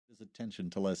his attention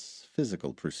to less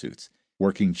physical pursuits,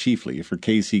 working chiefly for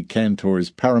K.C. Cantor's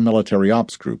paramilitary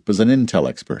ops group as an intel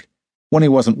expert, when he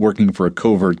wasn't working for a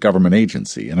covert government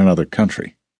agency in another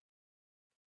country.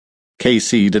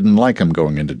 K.C. didn't like him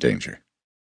going into danger.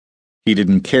 He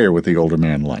didn't care what the older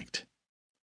man liked.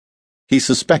 He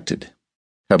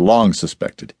had long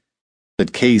suspected,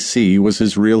 that K.C. was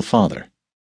his real father.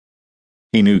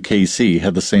 He knew K.C.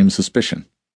 had the same suspicion.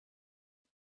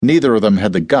 Neither of them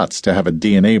had the guts to have a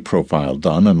DNA profile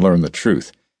done and learn the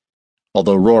truth,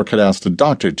 although Rourke had asked a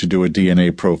doctor to do a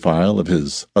DNA profile of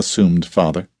his assumed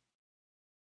father.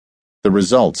 The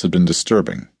results had been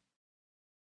disturbing.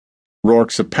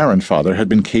 Rourke's apparent father had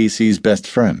been K.C.'s best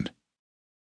friend.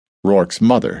 Rourke's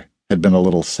mother had been a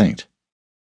little saint.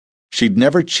 She'd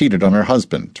never cheated on her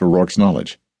husband, to Rourke's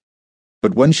knowledge,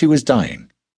 but when she was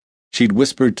dying, she'd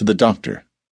whispered to the doctor,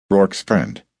 Rourke's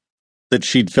friend, that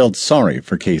she'd felt sorry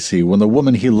for K.C. when the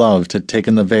woman he loved had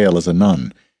taken the veil as a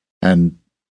nun, and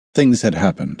things had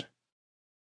happened.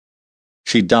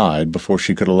 She died before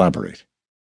she could elaborate.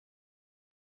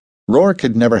 Rourke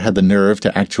had never had the nerve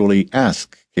to actually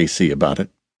ask K.C. about it.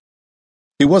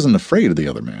 He wasn't afraid of the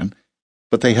other man,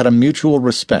 but they had a mutual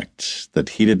respect that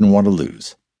he didn't want to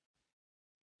lose.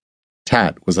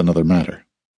 Tat was another matter.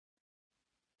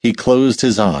 He closed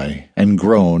his eye and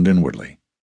groaned inwardly.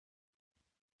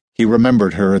 He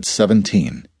remembered her at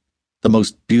 17, the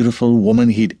most beautiful woman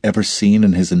he'd ever seen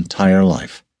in his entire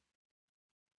life.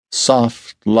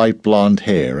 Soft, light blonde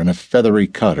hair and a feathery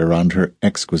cut around her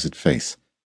exquisite face.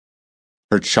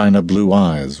 Her china blue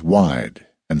eyes wide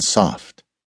and soft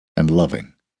and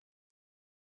loving.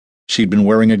 She'd been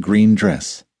wearing a green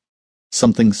dress,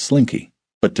 something slinky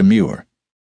but demure,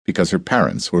 because her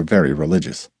parents were very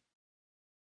religious.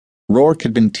 Rourke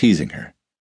had been teasing her,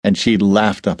 and she'd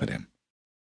laughed up at him.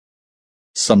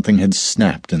 Something had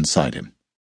snapped inside him.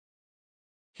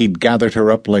 He'd gathered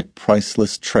her up like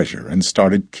priceless treasure and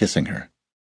started kissing her.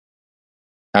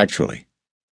 Actually,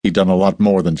 he'd done a lot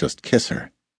more than just kiss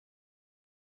her.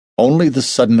 Only the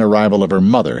sudden arrival of her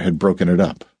mother had broken it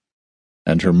up,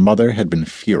 and her mother had been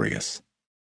furious.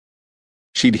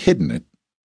 She'd hidden it,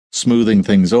 smoothing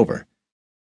things over,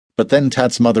 but then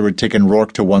Tat's mother had taken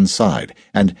Rourke to one side,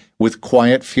 and, with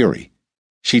quiet fury,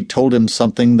 she'd told him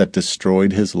something that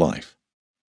destroyed his life.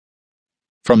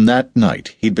 From that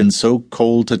night, he'd been so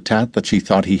cold to Tat that she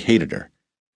thought he hated her.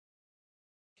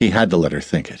 He had to let her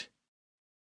think it.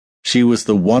 She was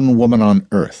the one woman on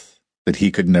earth that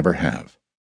he could never have.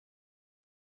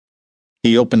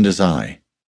 He opened his eye,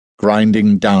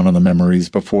 grinding down on the memories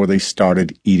before they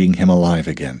started eating him alive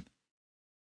again.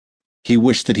 He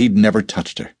wished that he'd never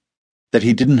touched her, that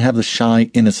he didn't have the shy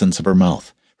innocence of her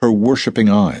mouth, her worshipping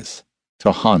eyes,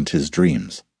 to haunt his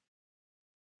dreams.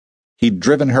 He'd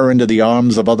driven her into the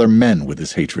arms of other men with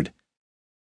his hatred,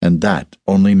 and that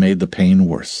only made the pain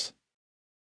worse.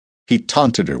 He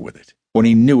taunted her with it when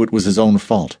he knew it was his own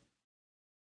fault.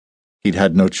 He'd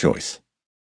had no choice.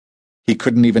 He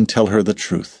couldn't even tell her the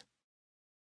truth.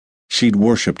 She'd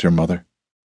worshipped her mother.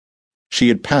 She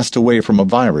had passed away from a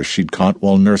virus she'd caught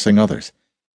while nursing others.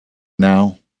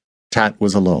 Now, Tat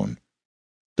was alone,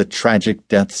 the tragic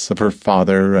deaths of her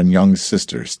father and young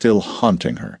sister still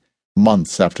haunting her,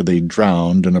 months after they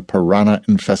drowned in a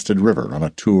piranha-infested river on a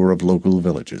tour of local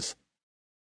villages.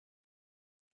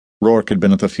 Rourke had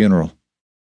been at the funeral.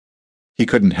 He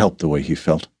couldn't help the way he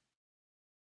felt.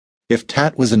 If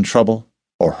Tat was in trouble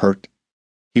or hurt,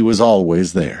 he was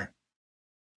always there.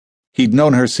 He'd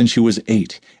known her since she was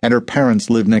 8, and her parents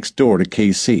lived next door to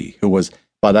K.C., who was,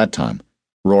 by that time,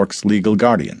 Rourke's legal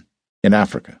guardian in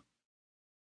Africa.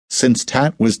 Since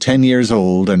Tat was 10 years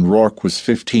old and Rourke was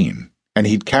 15, and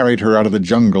he'd carried her out of the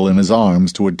jungle in his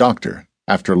arms to a doctor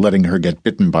after letting her get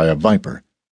bitten by a viper,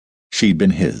 she'd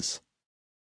been his.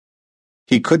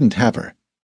 He couldn't have her,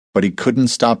 but he couldn't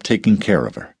stop taking care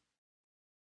of her.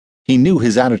 He knew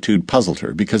his attitude puzzled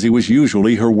her because he was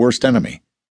usually her worst enemy.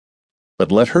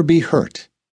 But let her be hurt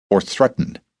or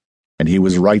threatened, and he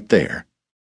was right there.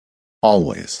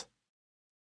 Always.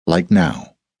 Like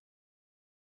now.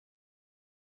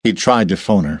 He tried to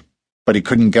phone her, but he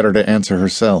couldn't get her to answer her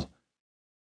cell.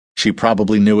 She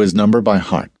probably knew his number by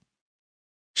heart.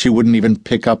 She wouldn't even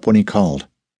pick up when he called.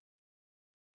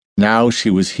 Now she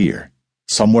was here,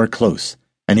 somewhere close,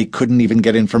 and he couldn't even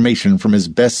get information from his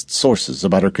best sources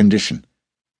about her condition.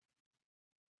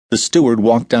 The steward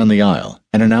walked down the aisle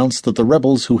and announced that the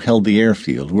rebels who held the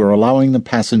airfield were allowing the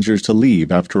passengers to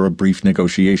leave after a brief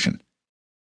negotiation.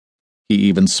 He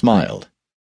even smiled.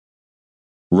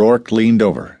 Rourke leaned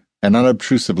over and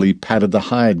unobtrusively patted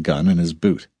the hide gun in his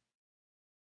boot.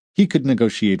 He could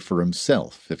negotiate for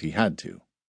himself if he had to,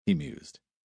 he mused.